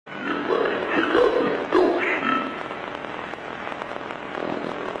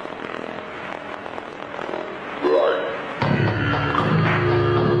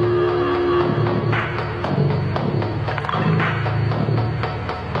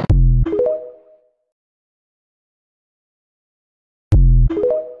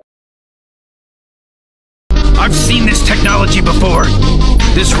technology before.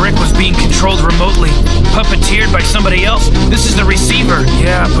 This Rick was being controlled remotely, puppeteered by somebody else. This is the receiver.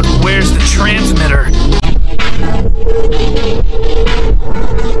 Yeah, but where's the transmitter?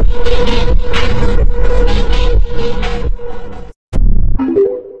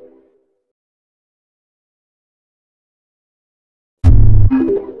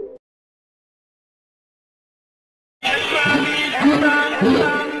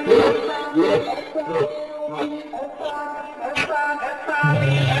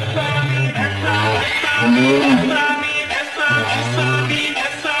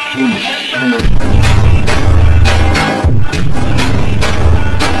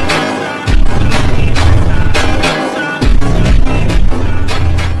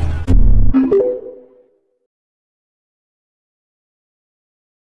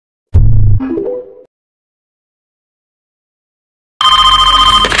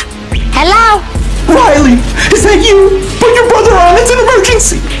 Hello? Riley, is that you? Put your brother on, it's an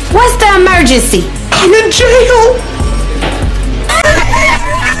emergency! What's the emergency? I'm in jail!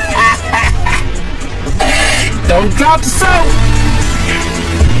 Don't drop the soap!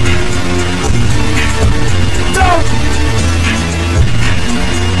 Don't!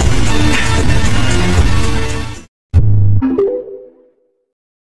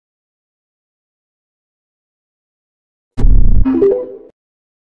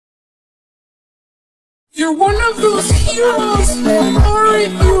 You're one of those heroes,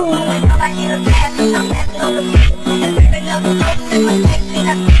 aren't you?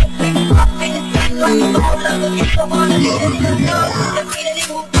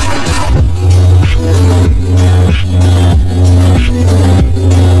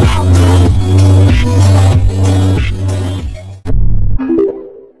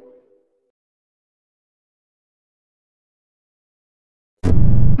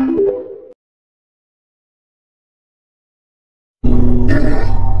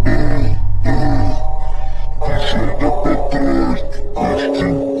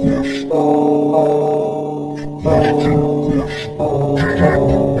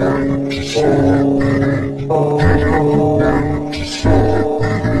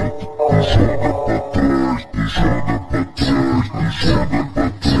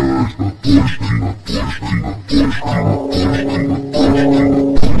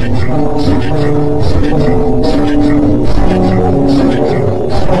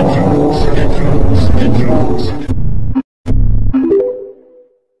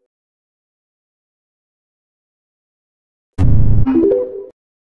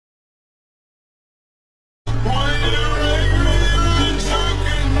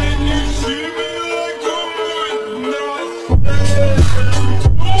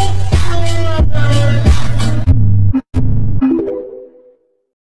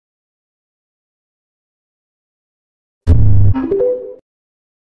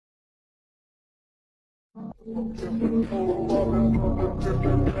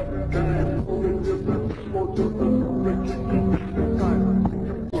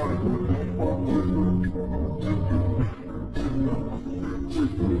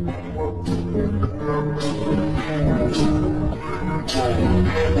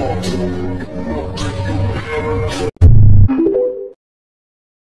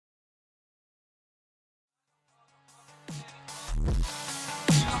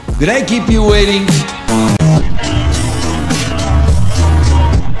 Did I keep you waiting?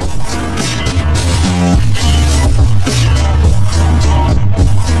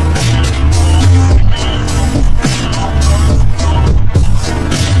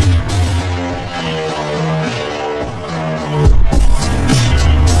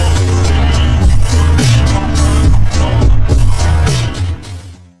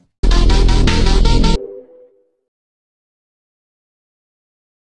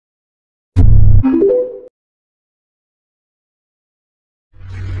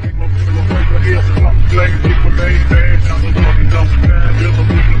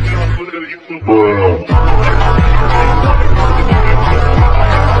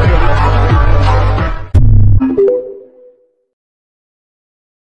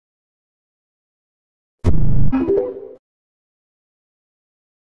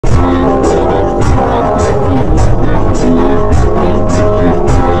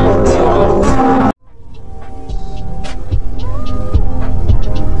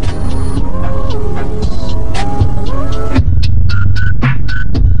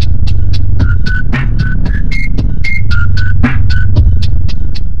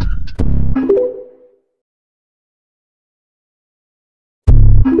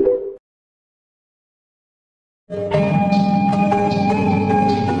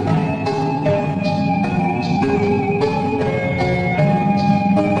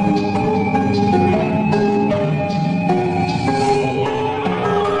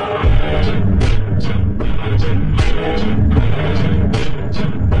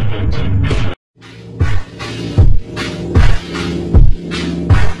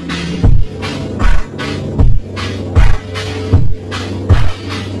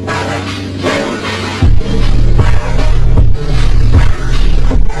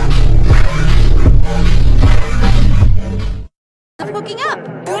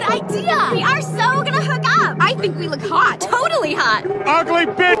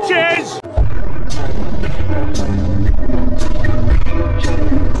 bitches!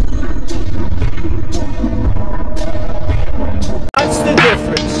 What's the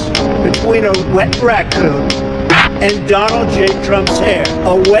difference between a wet raccoon and Donald J. Trump's hair?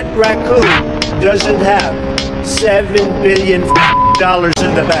 A wet raccoon doesn't have $7 billion in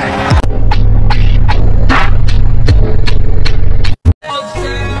the bank.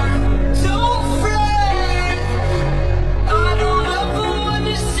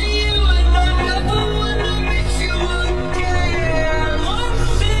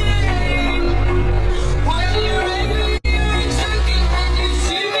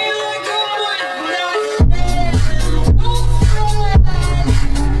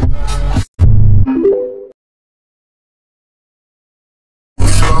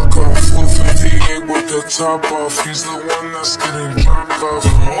 With the top off, he's the one that's getting dropped off.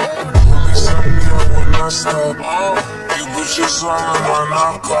 Police tell me I will not stop. You bitches all in my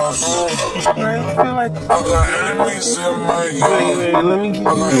knockoffs. I got enemies in my yard. I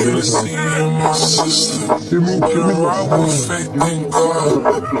got Hennessy in my system. But I ride with faith in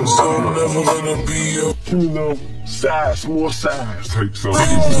God, so I'm never gonna be a size, more size type stuff. I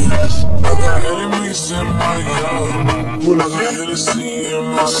got enemies in my yard. I got Hennessy in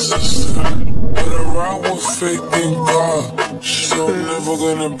my system. But I ride with faith in God, so I'm never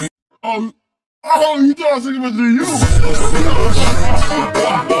gonna be. Oh, you thought I was thinking about you.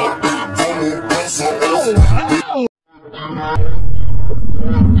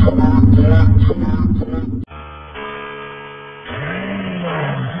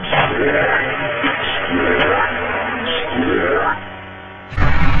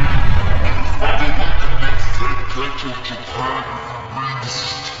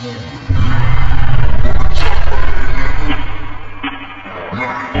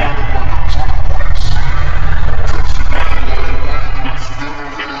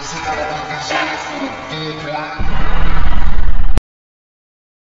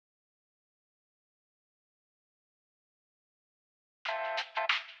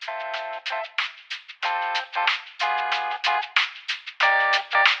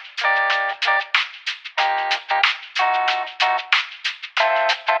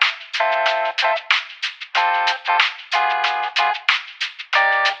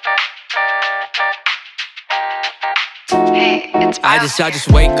 I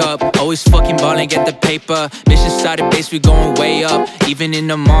just wake up, always fucking ballin', get the paper. Mission started base, we going way up. Even in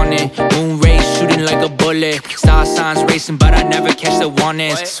the morning, moon rays shooting like a bullet. Star signs racing, but I never catch the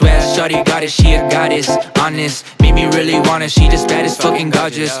warnings. Swear shorty got it, she a goddess. Honest, made me really want her, she just bad as fucking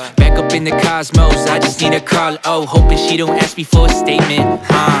gorgeous. Back up in the cosmos, I just need a call. Oh, hoping she don't ask me for a statement.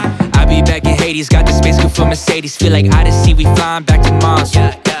 I be back in Hades, got the space good for Mercedes. Feel like Odyssey, we flying back to Mars.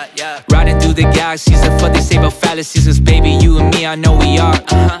 Riding through the galaxies, the fuck they say about fallacies. Cause baby, you and me, I know we are.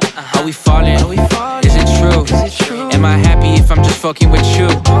 Are we falling? Is it true? Am I happy if I'm just fucking with you?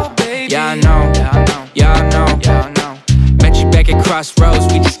 Yeah, I know. Yeah, I know. Met you back at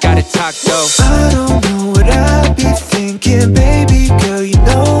Crossroads, we just gotta talk though. I don't know what I be thinking, baby girl, you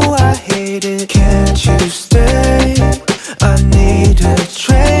know I hate it. Can't you stay? I need a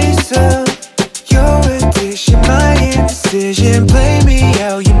tracer. Your addiction, my indecision, play me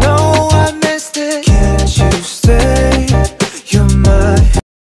out, you know I missed it. Can't you stay? You're my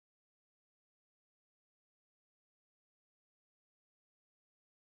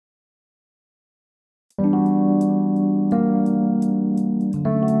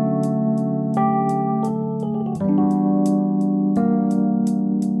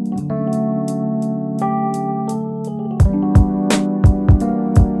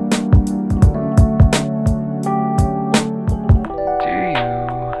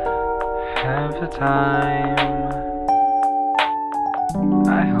time.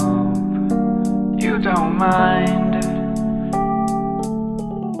 I hope you don't mind.